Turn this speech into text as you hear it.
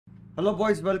Hello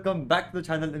boys, welcome back to the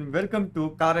channel and welcome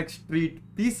to Carxstreet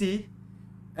PC.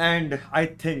 And I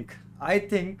think I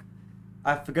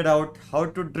figured out how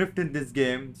to drift in this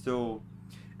game.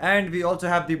 And we also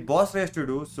have the boss race to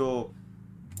do. So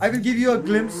I will give you a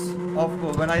glimpse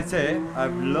of when I say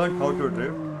I've learned how to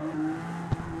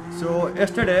drift. So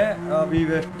yesterday we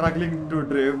were struggling to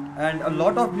drift, and a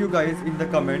lot of you guys in the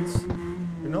comments,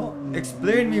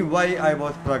 explain me why I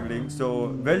was struggling.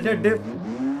 So welded diff,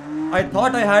 I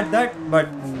thought I had that, but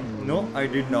no, I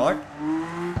did not.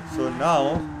 So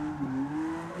now,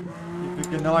 if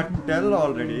you cannot tell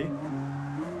already,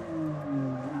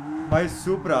 my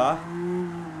Supra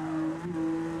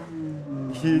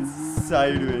is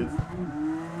sideways.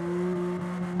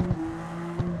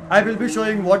 I will be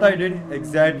showing what I did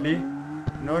exactly,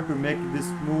 to make this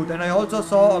smooth. And I also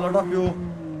saw a lot of you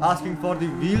asking for the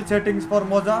wheel settings for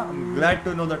Moza. I'm glad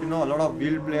to know that, a lot of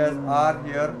wheel players are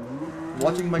here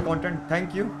watching my content.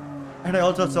 Thank you. And I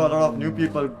also saw a lot of new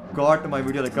people got my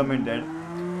video recommended,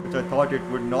 which I thought it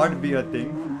would not be a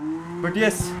thing. But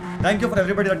yes, thank you for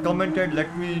everybody that commented,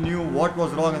 let me know what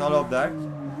was wrong and all of that.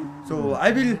 So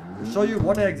I will show you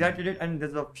what I exactly did, and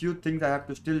there's a few things I have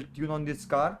to still tune on this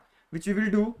car, which we will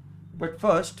do. But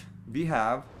first, we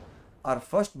have our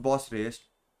first boss race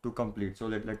to complete. So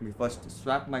let me first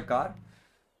swap my car.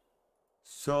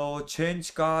 So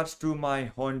change cars to my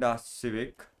Honda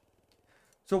Civic.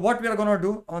 So what we are gonna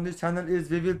do on this channel is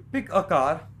we will pick a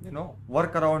car,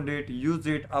 work around it, use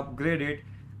it, upgrade it,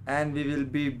 and we will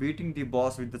be beating the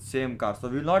boss with the same car. So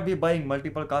we will not be buying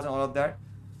multiple cars and all of that.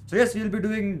 So yes, we will be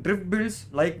doing drift builds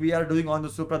like we are doing on the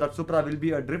Supra. That Supra will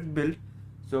be a drift build.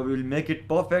 So we will make it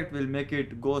perfect, we'll make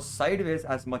it go sideways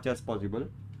as much as possible.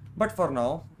 But for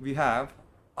now, we have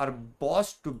our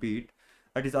boss to beat.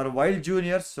 That is our Wild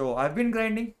Junior. So I've been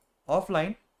grinding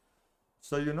offline.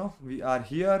 So we are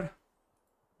here.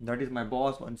 That is my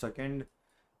boss. 1 second.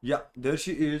 Yeah, there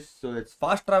she is. So let's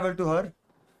fast travel to her.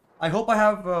 I hope I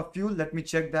have fuel. Let me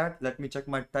check that. Let me check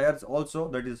my tires also.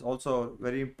 That is also a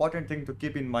very important thing to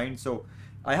keep in mind. So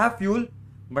I have fuel,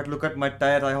 but look at my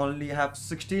tires. I only have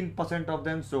 16% of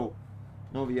them. So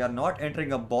no, we are not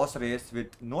entering a boss race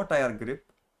with no tire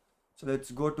grip. So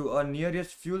let's go to a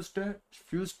nearest fuel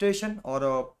station or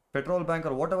a petrol bank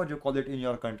or whatever you call it in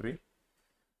your country.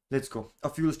 Let's go. A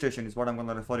fuel station is what I'm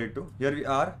gonna refer it to. Here we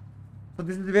are. So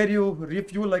this is where you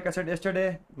refuel, like I said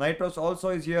yesterday. Nitros also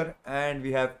is here, and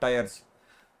we have tires.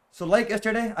 So like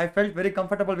yesterday, I felt very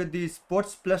comfortable with the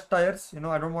Sports Plus tires.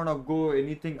 I don't want to go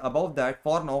anything above that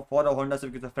for now. For a Honda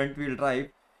Civic with a front wheel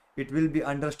drive, it will be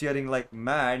understeering like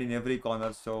mad in every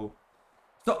corner. So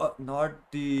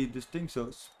not this thing.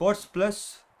 So Sports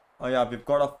Plus. Oh yeah, we've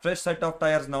got a fresh set of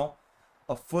tires now.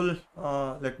 A full.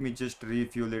 Let me just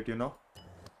refuel it.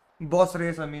 Boss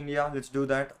race, yeah, let's do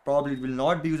that. Probably will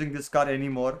not be using this car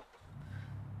anymore.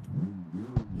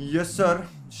 Yes sir,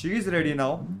 she is ready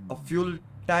now. A fuel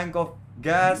tank of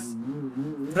gas,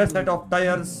 fresh set of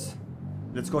tires.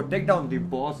 Let's go take down the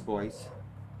boss, boys.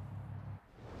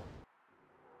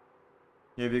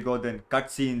 Here we go then.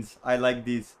 Cutscenes, I like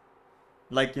these.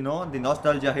 Like, the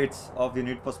nostalgia hits of the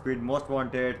Need for Speed Most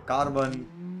Wanted, Carbon.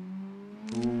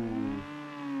 Ooh,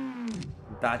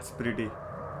 that's pretty.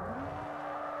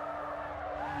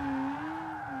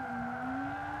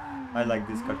 I like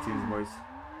these cutscenes, boys.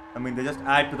 They just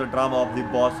add to the drama of the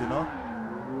boss,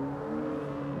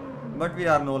 But we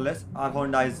are no less. Our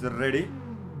Honda is ready.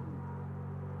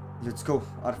 Let's go.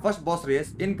 Our first boss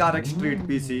race in Carxstreet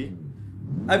PC.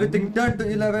 Everything turned to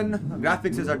 11.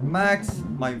 Graphics is at max.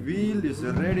 My wheel is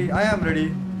ready. I am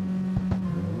ready.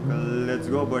 Let's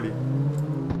go, buddy.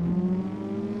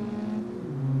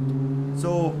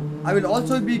 So I will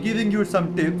also be giving you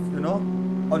some tips,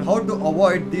 on how to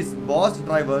avoid these boss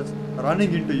drivers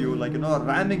running into you, like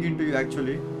ramming into you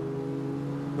actually.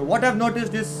 So what I've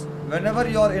noticed is whenever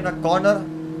you're in a corner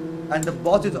and the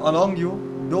boss is along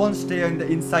you, don't stay in the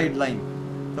inside line.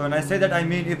 So when I say that, I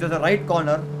mean if there's a right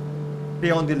corner,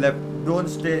 stay on the left, don't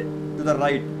stay to the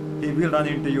right. He will run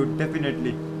into you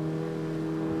definitely.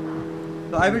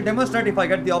 So I will demonstrate if I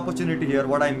get the opportunity here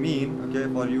what I mean,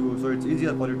 okay, for you, so it's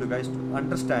easier for you to guys to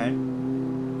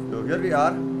understand. So here we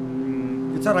are.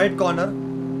 It's a right corner.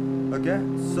 Okay,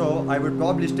 so I would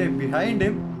probably stay behind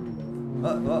him.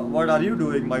 What are you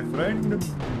doing, my friend?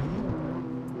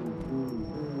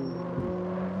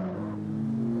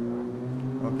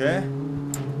 Okay.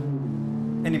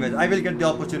 Anyways, I will get the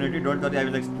opportunity. Don't worry, I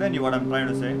will explain you what I'm trying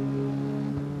to say.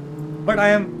 But I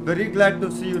am very glad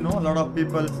to see, a lot of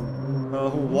people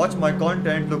who watch my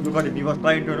content. Look at it. He was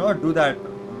trying to, do that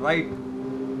right,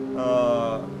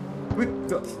 quick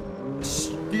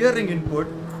steering input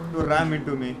to ram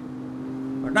into me.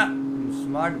 But nah,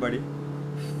 smart, buddy.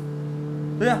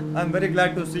 So yeah, I'm very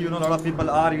glad to see, a lot of people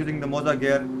are using the Moza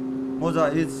gear.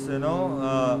 Moza is,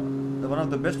 one of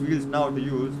the best wheels now to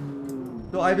use.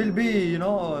 So I will be,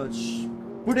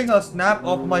 putting a snap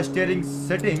of my steering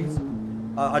settings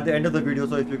at the end of the video.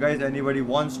 So if you guys, anybody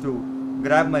wants to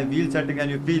grab my wheel setting and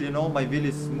you feel, my wheel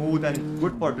is smooth and it's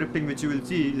good for drifting, which you will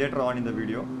see later on in the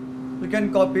video, you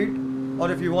can copy it. Or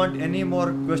if you want any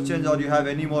more questions or you have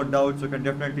any more doubts, you can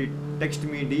definitely text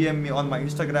me, DM me on my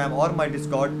Instagram or my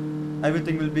Discord.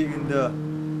 Everything will be in the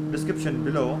description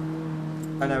below,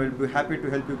 and I will be happy to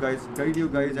help you guys, guide you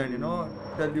guys, and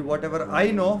tell you whatever I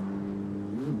know.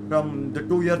 From the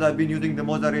 2 years I've been using the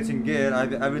Moza racing gear,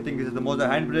 everything is the Moza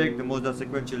handbrake, the Moza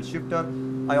sequential shifter.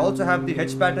 I also have the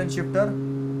H pattern shifter.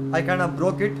 I kind of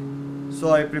broke it,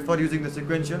 so I prefer using the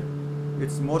sequential.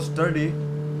 It's more sturdy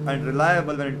and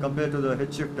reliable when it compared to the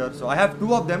H shifter. So I have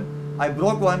 2 of them. I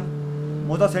broke one.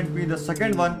 Moza sent me the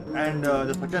second one, and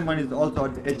the second one is also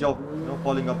at the edge of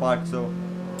falling apart. So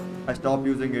I stopped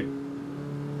using it.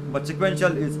 But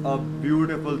sequential is a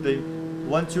beautiful thing.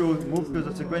 Once you move to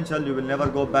the sequential, you will never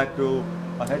go back to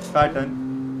a H pattern.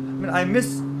 I mean, I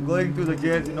miss going to the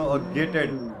gears, a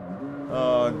gated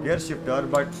gear shifter,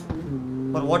 but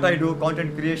for what I do,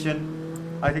 content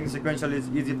creation, I think sequential is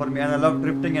easy for me, and I love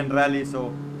drifting and rally,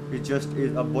 so it just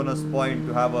is a bonus point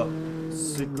to have a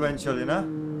sequential,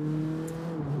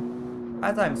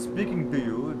 As I'm speaking to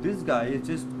you, this guy is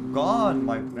just gone,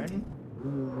 my friend.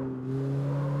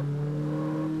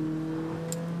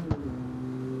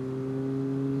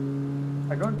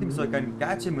 I don't think so I can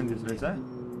catch him in this race, eh?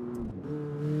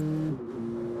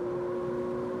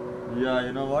 Yeah,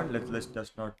 you know what? Let's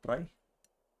just not try.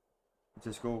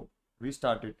 Just go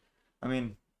restart it. I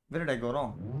mean, where did I go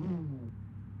wrong?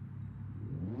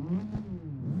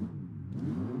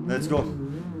 Let's go.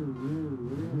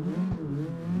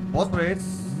 Pause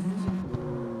race.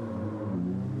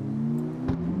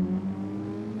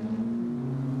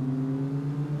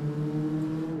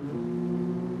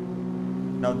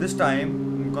 Now this time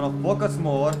I'm gonna focus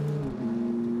more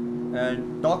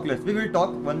and talk less. We will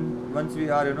talk once we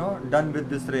are done with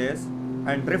this race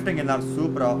and drifting in our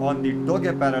Supra on the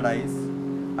Toge Paradise.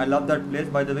 I love that place,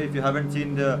 by the way. If you haven't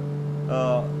seen the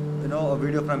a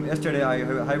video from yesterday, I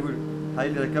would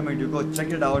highly recommend you go check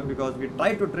it out, because we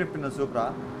tried to drift in a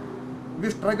Supra. We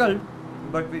struggled,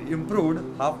 but we improved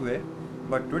halfway.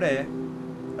 But today,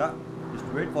 just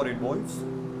wait for it, boys.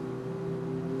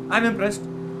 I'm impressed.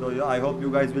 So yeah, I hope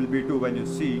you guys will be too when you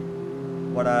see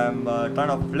what I'm trying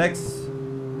to flex.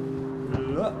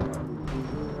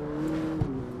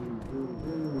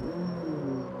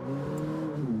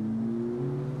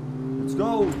 Let's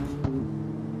go.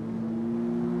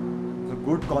 It's a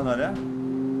good corner, yeah.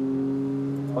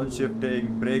 All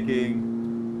shifting, braking.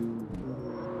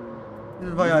 This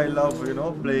is why I love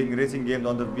playing racing games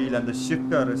on the wheel and the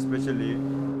shifter especially.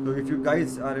 So if you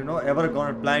guys are ever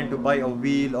gonna plan to buy a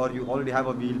wheel, or you already have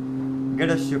a wheel,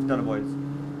 get a shifter, boys.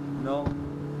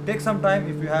 Take some time.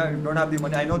 If you don't have the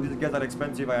money, I know these gears are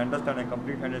expensive, I understand, I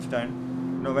completely understand.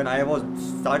 When I was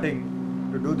starting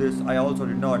to do this, I also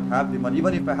did not have the money.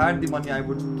 Even if I had the money, I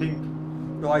would think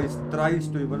twice, thrice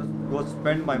to even go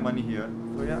spend my money here.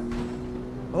 So yeah.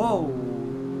 Oh,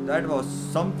 that was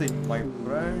something, my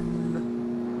friend.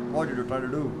 What did you try to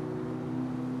do?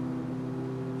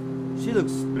 She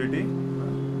looks pretty.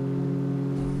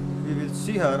 We will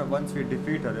see her once we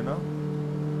defeat her,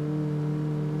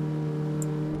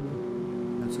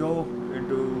 Let's go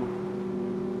into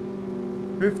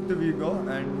 5th we go,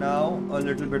 and now a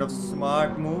little bit of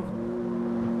smart move.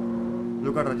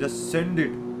 Look at her, just send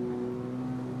it.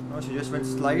 No, she just went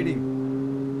sliding.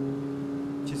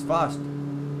 She's fast.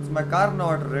 Is my car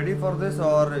not ready for this,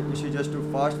 or is she just too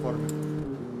fast for me?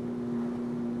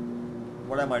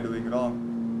 What am I doing wrong?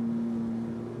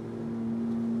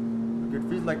 It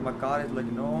feels like my car is like,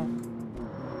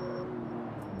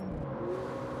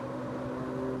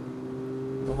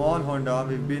 Come on, Honda,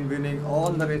 we've been winning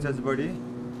all the races, buddy.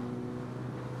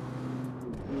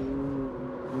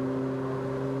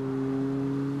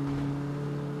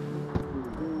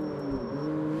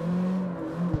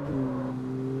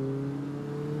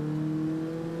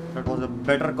 That was a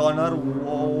better corner.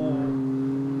 Whoa.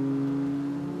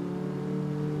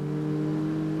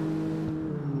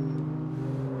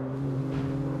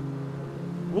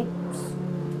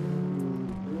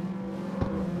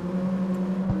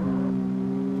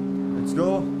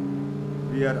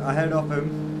 We are ahead of him,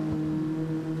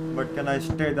 but can I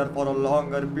stay there for a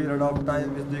longer period of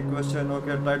time is the question.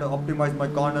 Okay, try to optimize my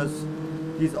corners.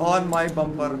 He's on my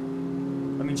bumper.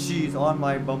 I mean, she's on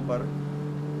my bumper.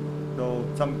 So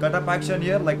some cut up action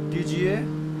here like TGA.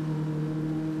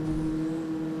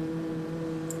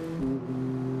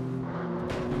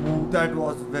 That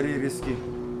was very risky.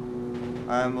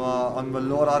 I'm on the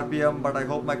lower RPM, but I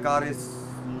hope my car is...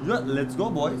 Yeah, let's go,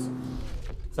 boys.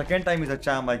 Second time is a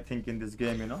charm, I think, in this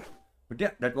game, you know. But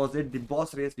yeah, that was it. The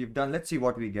boss race we've done. Let's see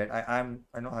what we get. I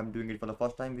know I'm doing it for the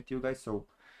first time with you guys, so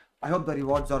I hope the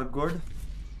rewards are good.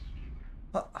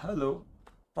 Hello,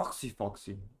 Foxy.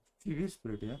 She is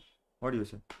pretty, yeah. What do you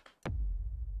say?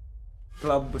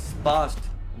 Club passed.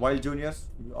 Wild Juniors,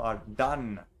 you are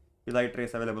done. Elite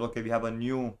race available. Okay, we have a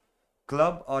new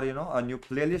club, or you know, a new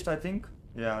playlist, I think.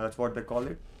 Yeah, that's what they call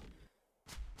it.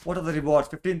 What are the rewards?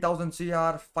 15,000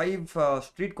 CR, 5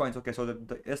 street coins. Okay, so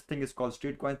the S thing is called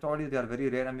street coins. Probably they are very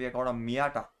rare, and we got a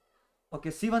Miata. Okay,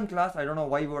 C1 class. I don't know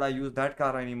why would I use that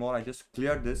car anymore. I just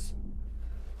cleared this.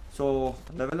 So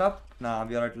level up. Nah,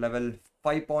 we are at level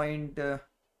 5 point,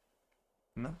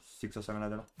 no, 6 or 7. I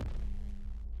don't know.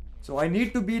 So I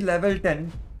need to be level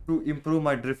 10 to improve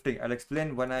my drifting. I'll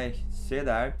explain when I say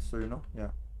that. So you know, yeah.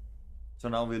 So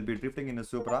now we'll be drifting in the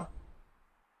Supra.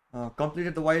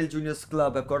 Completed the Wild Juniors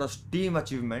Club. I've got a Steam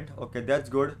achievement. Okay, that's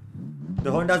good. The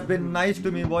Honda has been nice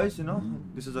to me, boys. You know,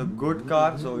 this is a good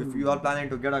car. So if you are planning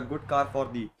to get a good car for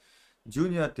the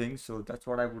junior thing, so that's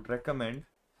what I would recommend.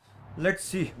 Let's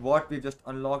see what we just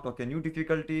unlocked. Okay, new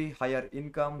difficulty, higher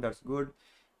income. That's good.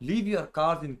 Leave your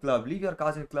cars in club. Leave your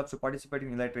cars in clubs to participate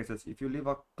in elite races. If you leave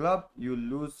a club, you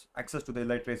lose access to the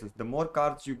elite races. The more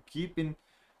cars you keep in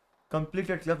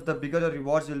completed clubs, the bigger the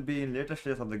rewards will be in later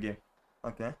stages of the game.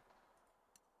 Okay,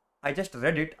 I just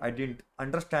read it. I didn't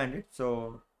understand it,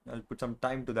 so I'll put some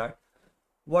time to that.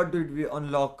 What did we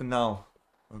unlock now?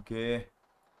 Okay,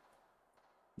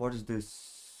 what is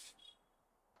this?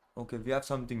 Okay, we have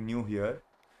something new here.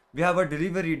 We have a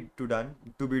delivery to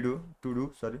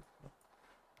do. Sorry.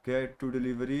 Okay, 2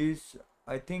 deliveries.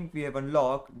 I think we have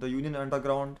unlocked the Union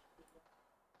Underground.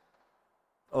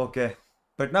 Okay,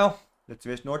 but now let's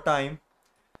waste no time.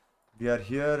 We are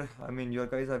here. I mean, your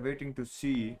guys are waiting to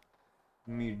see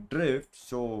me drift.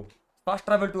 So fast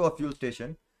travel to a fuel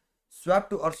station, swap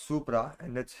to our Supra,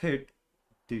 and let's hit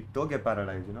the Toge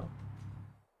Paradise, you know.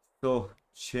 So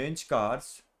change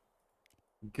cars,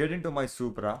 get into my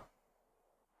Supra.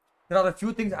 There are a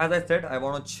few things, as I said, I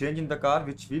want to change in the car,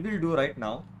 which we will do right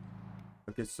now.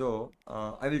 Okay, so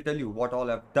I will tell you what all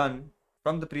I've done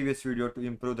from the previous video to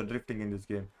improve the drifting in this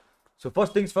game. So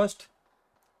first things first,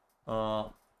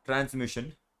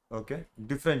 transmission. Okay,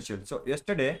 differential. So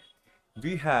yesterday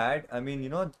we had, I mean, you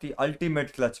know, the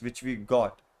ultimate clutch which we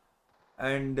got,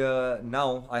 and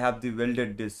now I have the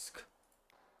welded disc.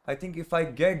 I think if I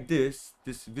get this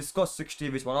viscose 60,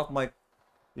 which one of my,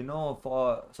 you know,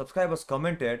 for subscribers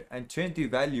commented, and change the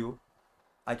value,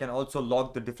 I can also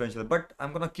lock the differential. But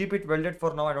I'm gonna keep it welded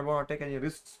for now. I don't want to take any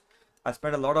risks. I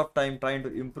spent a lot of time trying to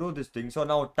improve this thing. So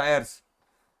now tires.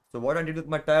 So what I did with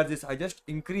my tires is I just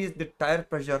increased the tire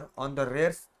pressure on the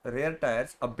rear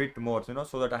tires a bit more, you know,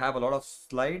 so that I have a lot of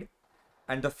slide,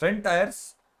 and the front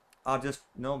tires are just,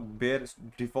 you know, bare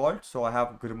default, so I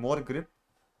have more grip.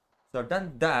 So I've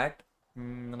done that,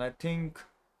 and I think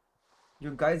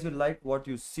you guys will like what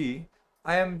you see.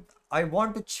 I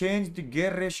want to change the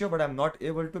gear ratio, but I'm not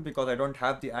able to because I don't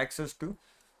have the access to.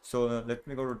 So let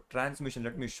me go to transmission.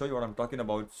 Let me show you what I'm talking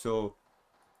about. So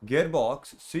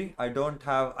gearbox, see, I don't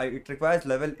have, it requires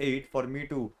level 8 for me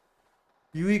to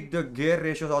tweak the gear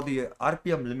ratios or the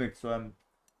RPM limit. So I'm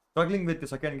struggling with the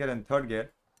second gear and third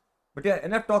gear. But yeah,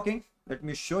 enough talking. Let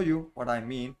me show you what I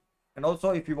mean. And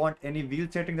also, if you want any wheel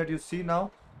setting that you see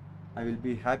now, I will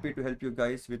be happy to help you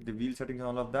guys with the wheel settings and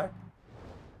all of that.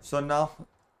 So now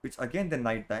it's again the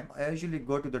night time. I usually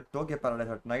go to the Toge Paradise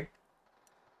at night.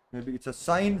 Maybe it's a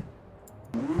sign.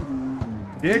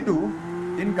 Day 2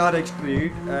 in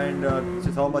Carxstreet, and this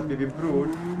is how much we've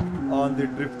improved on the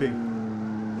drifting.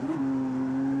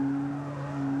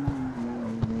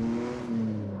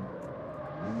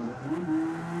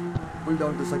 Pull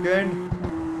down to second,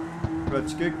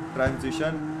 clutch kick,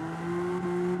 transition.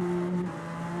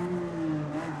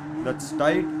 That's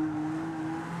tight.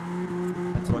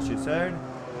 That's what she said.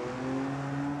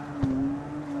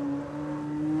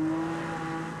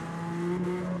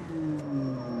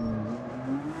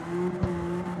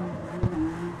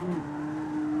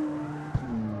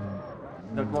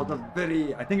 That was a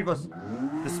very, I think it was,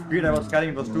 the speed I was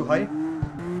carrying was too high.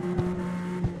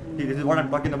 See, this is what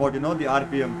I'm talking about, you know, the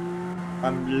RPM.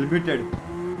 I'm limited.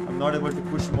 I'm not able to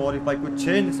push more. If I could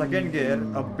change second gear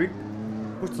a bit,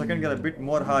 push second gear a bit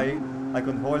more high, I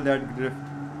can hold that drift.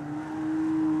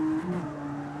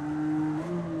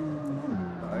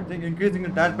 I think increasing the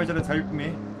tire pressure has helped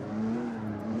me.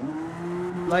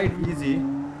 Slide easy.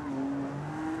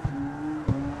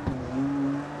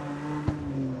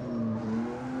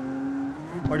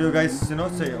 What do you guys,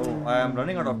 say? Oh, I am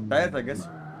running out of tires, I guess.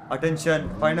 Attention,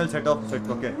 final set of sets.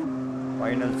 Okay,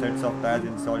 final sets of tires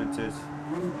installed, it says.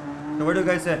 So what do you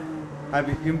guys say? Have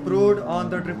you improved on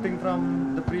the drifting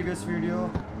from the previous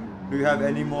video? Do you have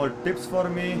any more tips for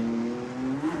me?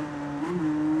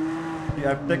 You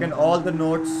have taken all the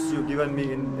notes you've given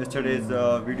me in yesterday's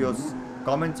video's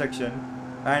comment section,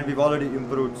 and we've already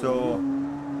improved. So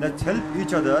let's help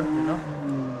each other,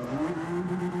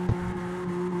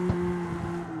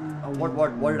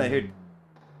 What did I hit?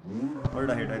 What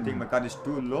did I hit? I think my car is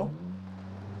too low.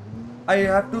 I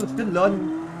have to still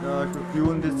learn to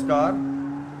tune this car.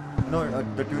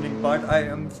 The tuning part. I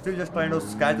am still just trying to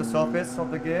scratch the surface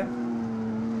of the game.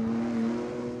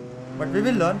 But we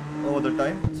will learn over the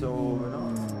time. So,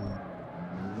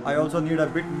 I also need a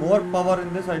bit more power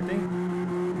in this, I think.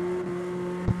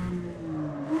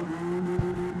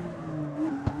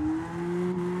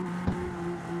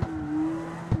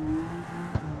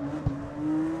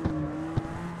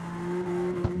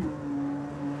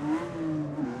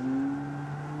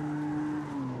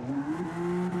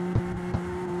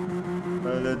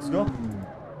 Let's go.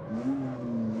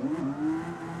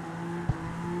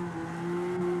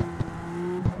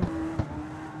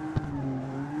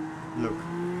 Look,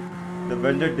 the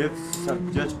welded diffs have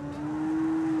just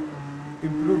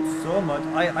improved so much.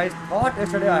 I thought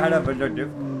yesterday I had a welded diff.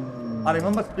 I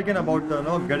remember speaking about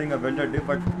getting a welded diff,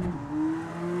 but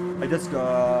I just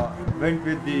went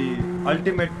with the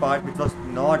ultimate part, which was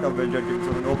not a welded diff,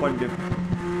 so an open diff.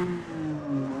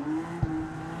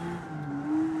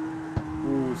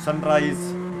 Sunrise,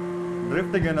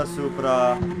 drifting in a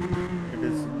Supra, it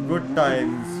is good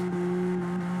times.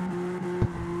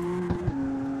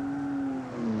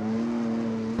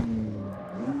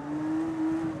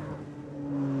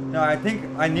 Yeah, I think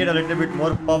I need a little bit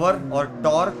more power or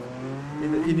torque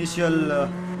in the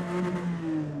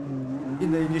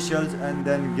initials and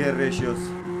then gear ratios.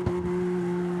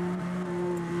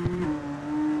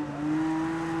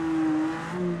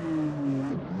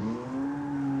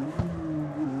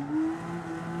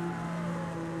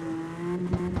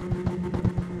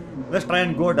 Let's try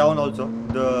and go down also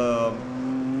the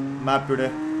map today.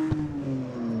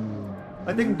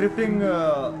 I think drifting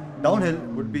downhill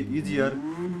would be easier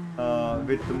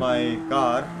with my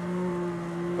car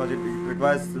because it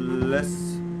requires less.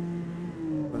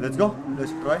 Well, let's go.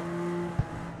 Let's try.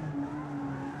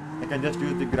 I can just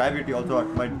use the gravity also at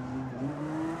my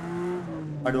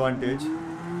advantage.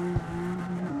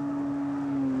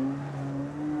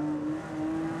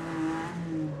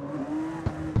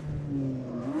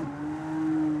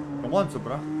 Come on,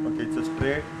 Supra. Okay, it's a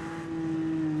straight.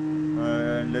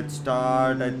 And let's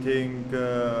start, I think,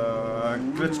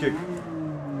 clutch kick.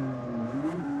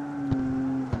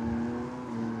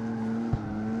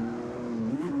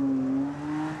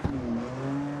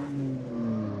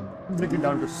 Take it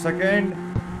down to second.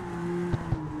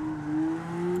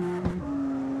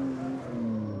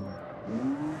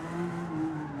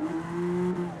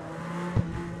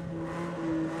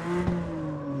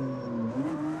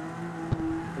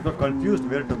 I got confused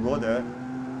where to go there.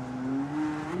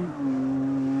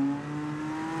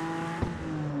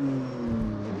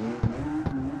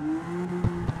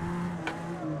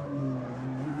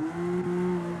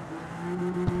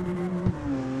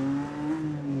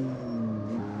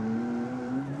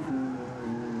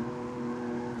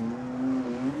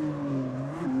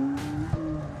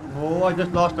 Oh, I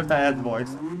just lost the tires, boys.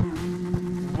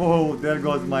 Whoa, there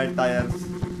goes my tires.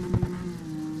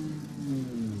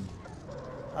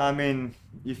 I mean,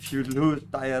 if you lose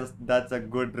tires, that's a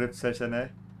good drift session, eh?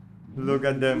 Look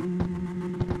at them.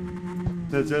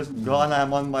 They're just gone.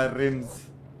 I'm on my rims.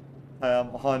 I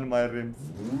am on my rims.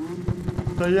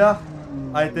 So yeah,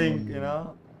 I think,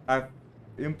 I've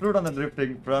improved on the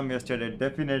drifting from yesterday,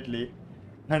 definitely.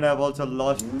 And I've also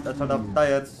lost a sort of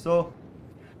tires. So,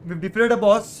 we've defeated a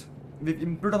boss. We've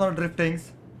improved on our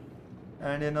driftings.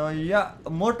 And yeah,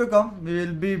 more to come. We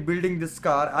will be building this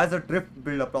car as a drift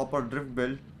build, a proper drift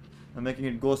build. And making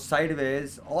it go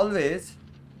sideways, always.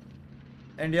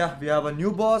 And yeah, we have a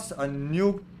new boss, a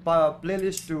new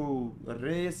playlist to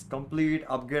race, complete,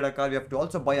 upgrade a car. We have to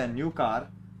also buy a new car.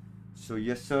 So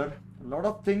yes sir, a lot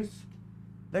of things.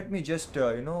 Let me just,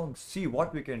 see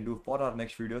what we can do for our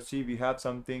next video. See, we have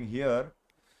something here.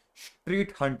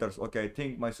 Street Hunters. Okay, I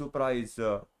think my Supra is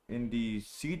in the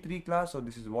C3 class, so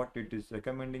this is what it is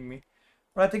recommending me.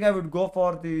 But I think I would go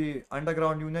for the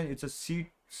Underground Union. It's a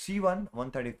C1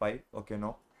 135. Okay,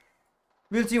 no.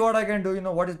 We'll see what I can do.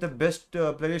 What is the best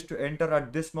playlist to enter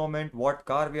at this moment, what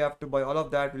car we have to buy, all of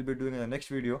that we'll be doing in the next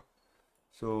video.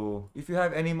 So if you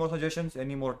have any more suggestions,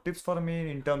 any more tips for me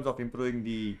in terms of improving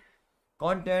the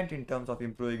content in terms of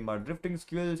improving my drifting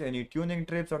skills, any tuning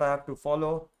trips that I have to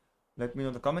follow. Let me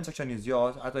know. The comment section is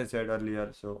yours, as I said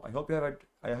earlier. So I hope you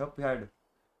had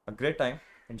a great time.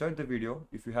 Enjoyed the video.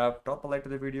 If you have, drop a like to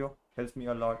the video. Helps me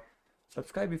a lot.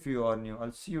 Subscribe if you are new.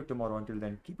 I'll see you tomorrow. Until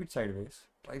then, keep it sideways.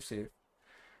 Drive safe.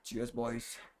 Cheers,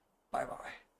 boys. Bye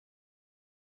bye.